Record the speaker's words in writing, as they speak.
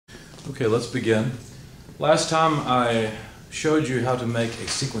Okay, let's begin. Last time I showed you how to make a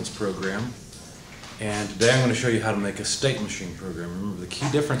sequence program, and today I'm going to show you how to make a state machine program. Remember, the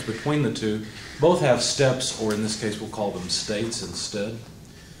key difference between the two, both have steps, or in this case we'll call them states instead.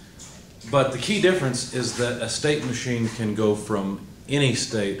 But the key difference is that a state machine can go from any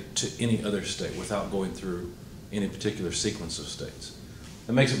state to any other state without going through any particular sequence of states.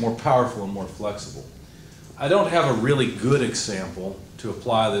 That makes it more powerful and more flexible. I don't have a really good example to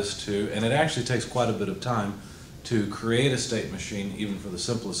apply this to, and it actually takes quite a bit of time to create a state machine, even for the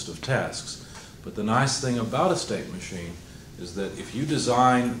simplest of tasks. But the nice thing about a state machine is that if you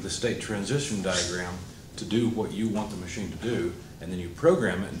design the state transition diagram to do what you want the machine to do, and then you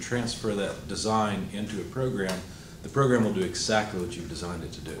program it and transfer that design into a program, the program will do exactly what you've designed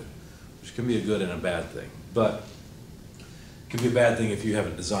it to do, which can be a good and a bad thing. But it can be a bad thing if you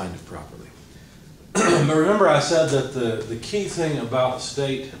haven't designed it properly. But remember, I said that the key thing about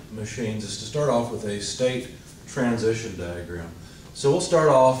state machines is to start off with a state transition diagram. So we'll start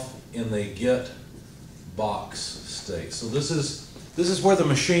off in the get box state. So this is where the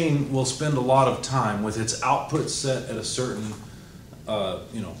machine will spend a lot of time with its output set at a certain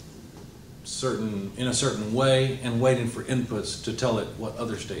in a certain way, and waiting for inputs to tell it what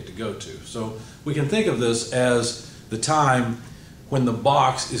other state to go to. So we can think of this as the time when the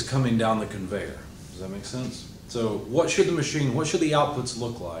box is coming down the conveyor. Does that make sense? So what should the outputs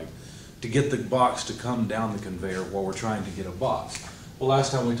look like to get the box to come down the conveyor while we're trying to get a box? Well,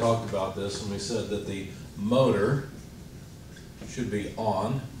 last time we talked about this and we said that the motor should be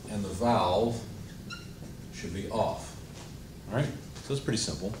on and the valve should be off. All right? So it's pretty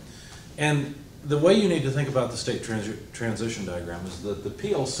simple. And the way you need to think about the state transition diagram is that the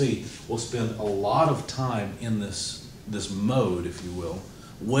PLC will spend a lot of time in this mode, if you will,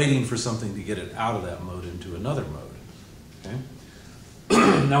 waiting for something to get it out of that mode into another mode. Okay?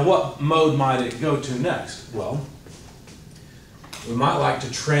 Now, what mode might it go to next? Well, we might like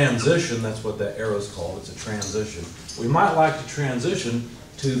to transition. That's what that arrow is called. It's a transition. We might like to transition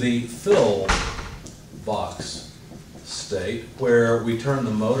to the fill box state, where we turn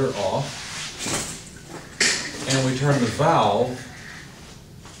the motor off and we turn the valve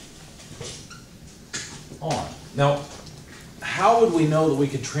on. Now, how would we know that we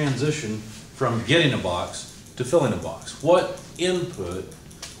could transition from getting a box to filling a box? What input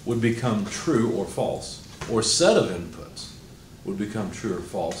would become true or false, or set of inputs would become true or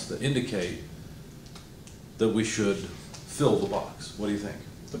false that indicate that we should fill the box? What do you think?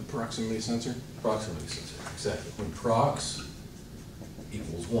 The proximity sensor? Proximity sensor, exactly. When prox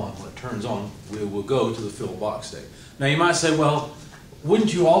equals 1, when it turns on, we will go to the fill box state. Now you might say, well,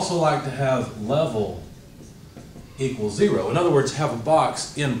 wouldn't you also like to have level equals 0? In other words, have a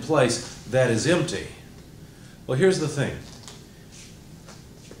box in place that is empty. Well, here's the thing.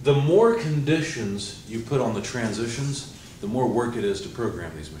 The more conditions you put on the transitions, the more work it is to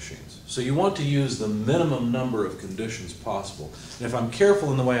program these machines. So you want to use the minimum number of conditions possible. And if I'm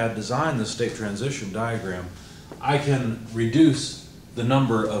careful in the way I design the state transition diagram, I can reduce the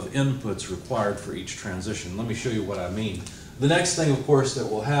number of inputs required for each transition. Let me show you what I mean. The next thing, of course, that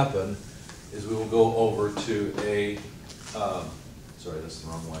will happen is we will go over to a, sorry, that's the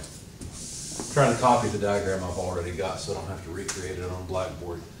wrong way. I'm trying to copy the diagram I've already got so I don't have to recreate it on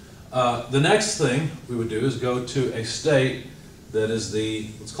Blackboard. The next thing we would do is go to a state that is the,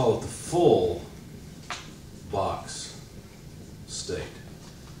 let's call it the full box state.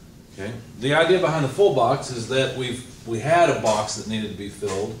 Okay? The idea behind the full box is that we had a box that needed to be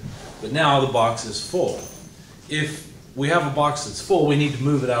filled, but now the box is full. If we have a box that's full, we need to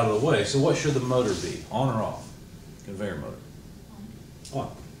move it out of the way. So what should the motor be? On or off? Conveyor motor. On.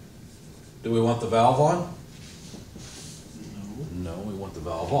 Do we want the valve on? No, we want the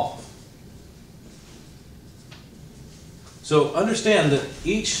valve off. So understand that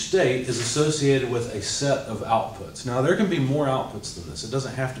each state is associated with a set of outputs. Now there can be more outputs than this. It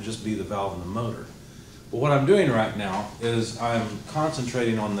doesn't have to just be the valve and the motor. But what I'm doing right now is I'm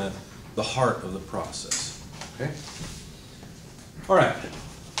concentrating on the heart of the process. Okay? All right.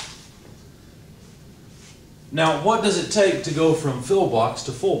 Now, what does it take to go from fill box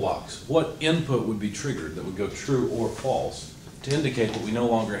to full box? What input would be triggered that would go true or false to indicate that we no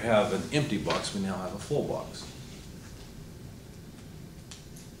longer have an empty box, we now have a full box?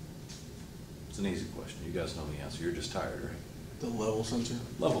 It's an easy question. You guys know the answer. You're just tired, right? The level sensor?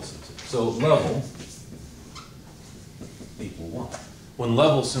 Level sensor. So level equal 1. When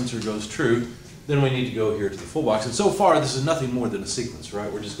level sensor goes true, then we need to go here to the full box. And so far, this is nothing more than a sequence,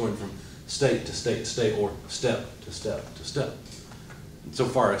 right? We're just going from state to state to state, or step to step to step. And so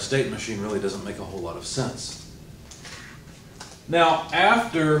far, a state machine really doesn't make a whole lot of sense. Now,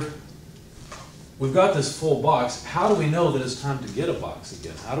 after we've got this full box. How do we know that it's time to get a box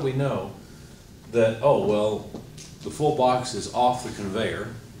again? How do we know that, oh, well, the full box is off the conveyor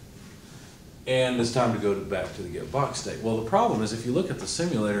and it's time to go back to the get box state? Well, the problem is if you look at the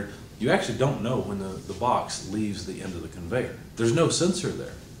simulator, you actually don't know when the box leaves the end of the conveyor. There's no sensor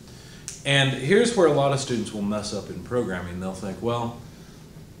there. And here's where a lot of students will mess up in programming. They'll think, well,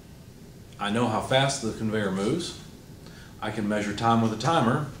 I know how fast the conveyor moves. I can measure time with a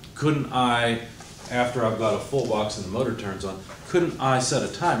timer. Couldn't I, after I've got a full box and the motor turns on, couldn't I set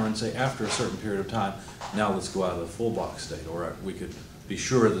a timer and say after a certain period of time, now let's go out of the full box state, or we could be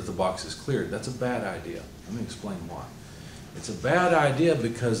sure that the box is cleared? That's a bad idea. Let me explain why. It's a bad idea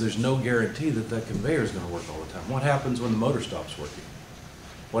because there's no guarantee that that conveyor is going to work all the time. What happens when the motor stops working?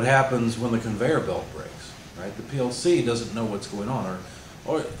 What happens when the conveyor belt breaks, right? The PLC doesn't know what's going on,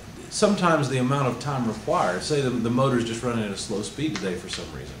 or sometimes the amount of time required, say the motor's just running at a slow speed today for some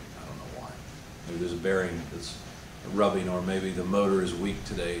reason. I don't know why. Maybe there's a bearing that's rubbing, or maybe the motor is weak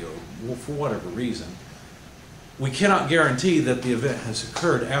today, or for whatever reason. We cannot guarantee that the event has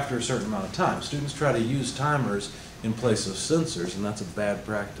occurred after a certain amount of time. Students try to use timers in place of sensors, and that's a bad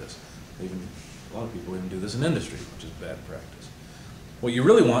practice. A lot of people even do this in industry, which is bad practice. What you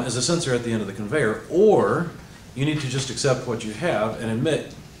really want is a sensor at the end of the conveyor, or you need to just accept what you have and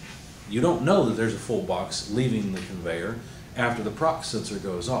admit you don't know that there's a full box leaving the conveyor after the prox sensor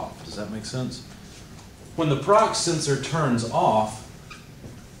goes off. Does that make sense? When the prox sensor turns off,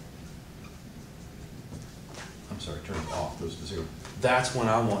 turns off, goes to zero, that's when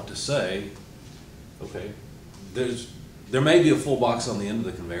I want to say, okay, there may be a full box on the end of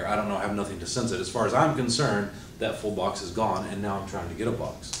the conveyor. I don't know, I have nothing to sense it. As far as I'm concerned, that full box is gone, and now I'm trying to get a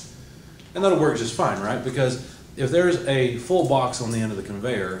box. And that'll work just fine, right? Because if there's a full box on the end of the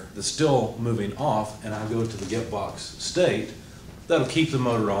conveyor that's still moving off, and I go to the get box state, that'll keep the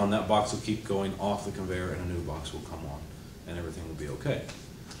motor on, that box will keep going off the conveyor, and a new box will come on, and everything will be okay.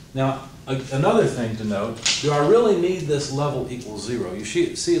 Now, another thing to note, do I really need this level equals 0? You see,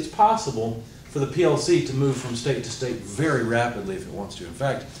 it's possible for the PLC to move from state to state very rapidly if it wants to. In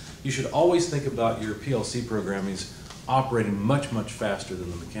fact, you should always think about your PLC programmings operating much, much faster than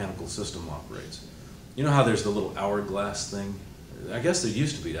the mechanical system operates. You know how there's the little hourglass thing? I guess there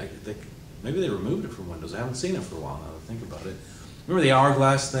used to be. Maybe they removed it from Windows. I haven't seen it for a while now that I think about it. Remember the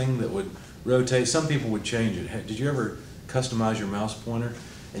hourglass thing that would rotate? Some people would change it. Did you ever customize your mouse pointer?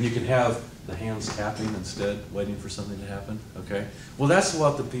 And you can have the hands tapping instead, waiting for something to happen, okay? Well, that's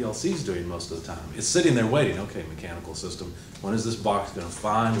what the PLC is doing most of the time. It's sitting there waiting, okay, mechanical system, when is this box going to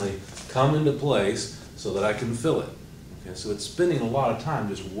finally come into place so that I can fill it? Okay, so it's spending a lot of time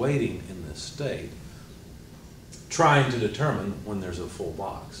just waiting in this state, trying to determine when there's a full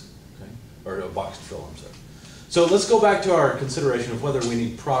box, okay? Or a box to fill, I'm sorry. So let's go back to our consideration of whether we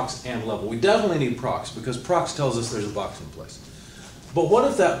need prox and level. We definitely need prox because prox tells us there's a box in place. But what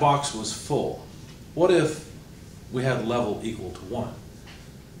if that box was full? What if we had level equal to 1?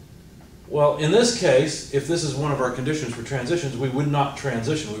 Well, in this case, if this is one of our conditions for transitions, we would not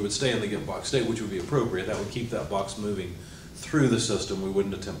transition. We would stay in the get box state, which would be appropriate. That would keep that box moving through the system. We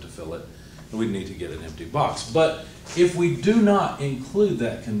wouldn't attempt to fill it, and we'd need to get an empty box. But if we do not include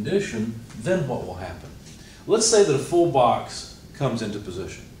that condition, then what will happen? Let's say that a full box comes into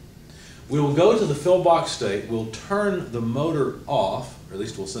position. We will go to the fill box state, we'll turn the motor off, or at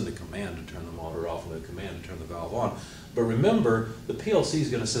least we'll send a command to turn the motor off and a command to turn the valve on. But remember, the PLC is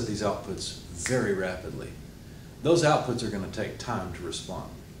going to set these outputs very rapidly. Those outputs are going to take time to respond.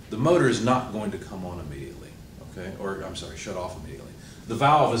 The motor is not going to come on immediately, okay? Or, I'm sorry, shut off immediately. The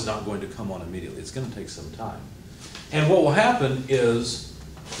valve is not going to come on immediately. It's going to take some time. And what will happen is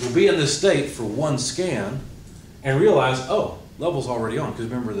we'll be in this state for one scan and realize, oh, level's already on, because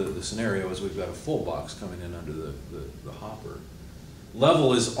remember the scenario is we've got a full box coming in under the hopper.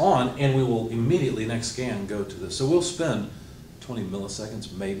 Level is on, and we will immediately next scan go to this. So we'll spend 20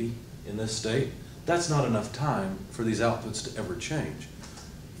 milliseconds maybe in this state. That's not enough time for these outputs to ever change.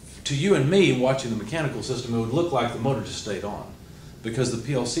 To you and me watching the mechanical system, it would look like the motor just stayed on, because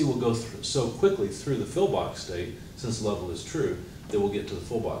the PLC will go so quickly through the fill box state, since level is true, that we'll get to the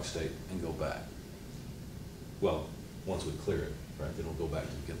full box state and go back. Well, once we clear it, right, then we'll go back to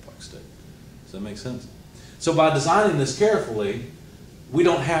the get box state. Does that make sense? So by designing this carefully, we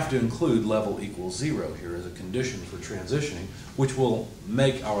don't have to include level equals 0 here as a condition for transitioning, which will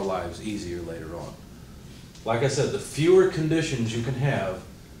make our lives easier later on. Like I said, the fewer conditions you can have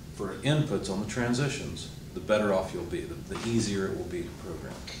for inputs on the transitions, the better off you'll be, the easier it will be to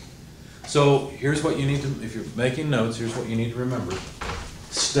program. So here's what you need to, if you're making notes, here's what you need to remember.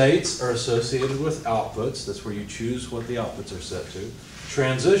 States are associated with outputs. That's where you choose what the outputs are set to.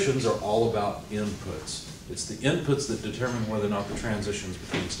 Transitions are all about inputs. It's the inputs that determine whether or not the transitions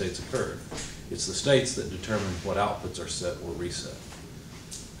between states occur. It's the states that determine what outputs are set or reset.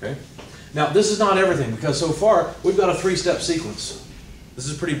 Okay? Now, this is not everything, because so far we've got a three-step sequence. This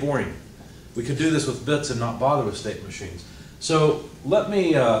is pretty boring. We could do this with bits and not bother with state machines. So let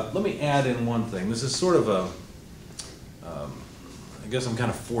me add in one thing. This is sort of a, I guess I'm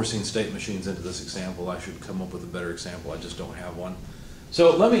kind of forcing state machines into this example. I should come up with a better example. I just don't have one.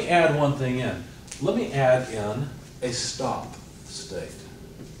 So let me add one thing in. Let me add in a stop state.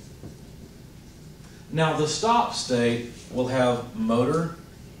 Now the stop state will have motor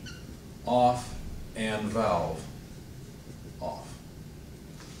off and valve off.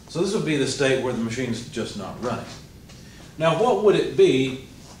 So this would be the state where the machine's just not running. Now what would it be?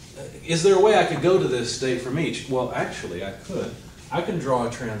 Is there a way I could go to this state from each? Well, actually I could. I can draw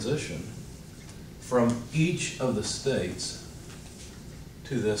a transition from each of the states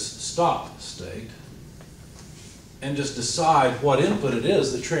to this stop state and just decide what input it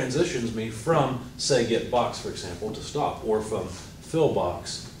is that transitions me from, say, get box, for example, to stop, or from fill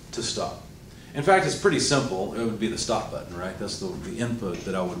box to stop. In fact, it's pretty simple. It would be the stop button, right? That's the input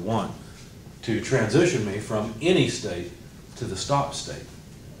that I would want to transition me from any state to the stop state.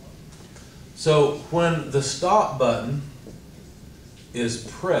 So when the stop button is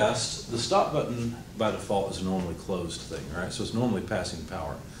pressed, the stop button by default is a normally closed thing, right? So it's normally passing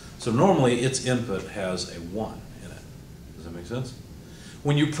power. So normally its input has a 1 in it. Does that make sense?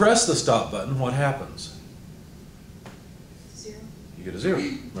 When you press the stop button, what happens? 0. You get a 0,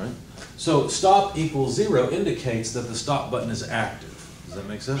 right? So stop equals 0 indicates that the stop button is active. Does that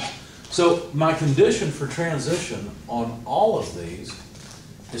make sense? So my condition for transition on all of these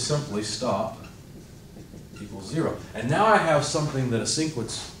is simply stop equals 0. And now I have something that a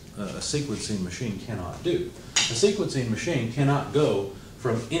sequencing machine cannot do. A sequencing machine cannot go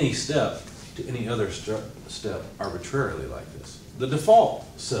from any step to any other step arbitrarily like this. The default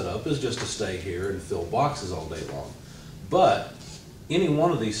setup is just to stay here and fill boxes all day long. But any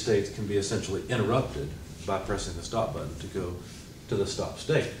one of these states can be essentially interrupted by pressing the stop button to go to the stop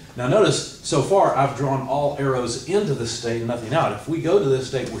state. Now notice, so far I've drawn all arrows into this state and nothing out. If we go to this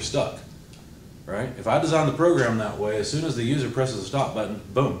state, we're stuck. Right? If I design the program that way, as soon as the user presses the stop button,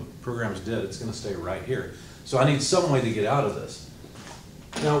 boom, program's dead. It's going to stay right here. So I need some way to get out of this.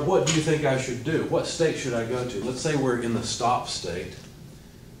 Now, what do you think I should do? What state should I go to? Let's say we're in the stop state,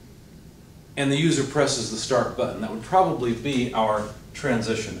 and the user presses the start button. That would probably be our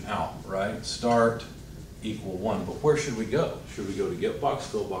transition out, right? Start equal 1. But where should we go? Should we go to get box,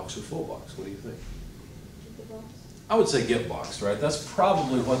 fill box, or full box? What do you think? I would say get box, right? That's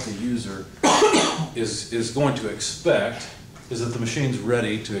probably what the user is going to expect, is that the machine's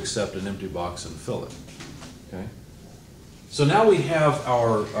ready to accept an empty box and fill it. Okay? So now we have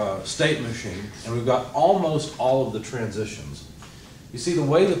our state machine, and we've got almost all of the transitions. You see, the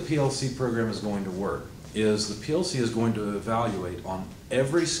way the PLC program is going to work is the PLC is going to evaluate on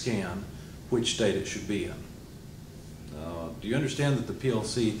every scan which state it should be in. Do you understand that the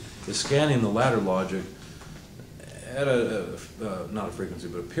PLC is scanning the ladder logic at not a frequency,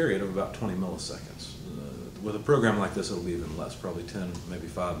 but a period of about 20 milliseconds. With a program like this, it'll be even less, probably 10, maybe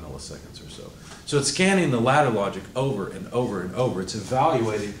 5 milliseconds or so. So it's scanning the ladder logic over and over and over. It's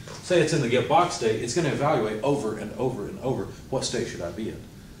evaluating, say it's in the get box state, it's going to evaluate over and over and over, what state should I be in?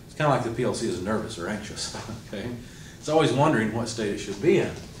 It's kind of like the PLC is nervous or anxious, okay? It's always wondering what state it should be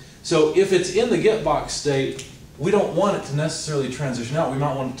in. So if it's in the get box state, we don't want it to necessarily transition out. We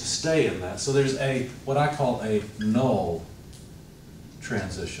might want it to stay in that. So there's a, what I call a null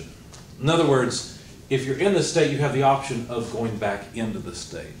transition. In other words, if you're in the state, you have the option of going back into the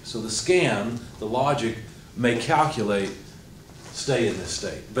state. So the scan, the logic, may calculate stay in this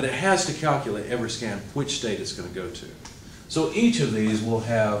state. But it has to calculate every scan which state it's going to go to. So each of these will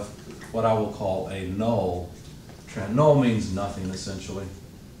have what I will call a null. Null means nothing, essentially.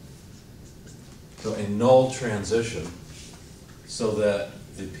 So a null transition so that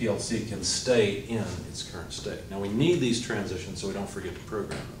the PLC can stay in its current state. Now we need these transitions so we don't forget to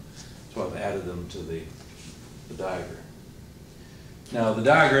program them. So I've added them to the diagram. Now the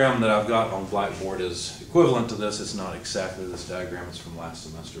diagram that I've got on Blackboard is equivalent to this. It's not exactly this diagram. It's from last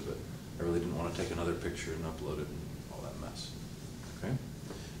semester, but I really didn't want to take another picture and upload it and all that mess. Okay?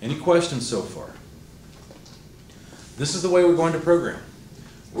 Any questions so far? This is the way we're going to program.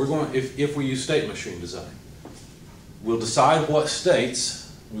 We're going, if we use state machine design, we'll decide what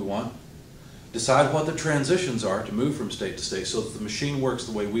states we want, decide what the transitions are to move from state to state so that the machine works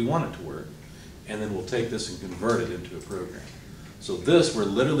the way we want it to work, and then we'll take this and convert it into a program. So this we're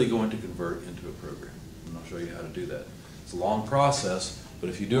literally going to convert into a program, and I'll show you how to do that. It's a long process, but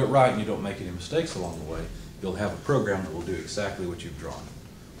if you do it right and you don't make any mistakes along the way, you'll have a program that will do exactly what you've drawn,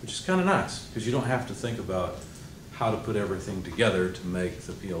 which is kind of nice because you don't have to think about how to put everything together to make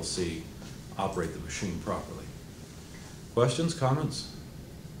the PLC operate the machine properly. Questions, comments?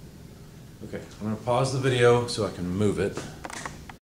 Okay, I'm going to pause the video so I can move it.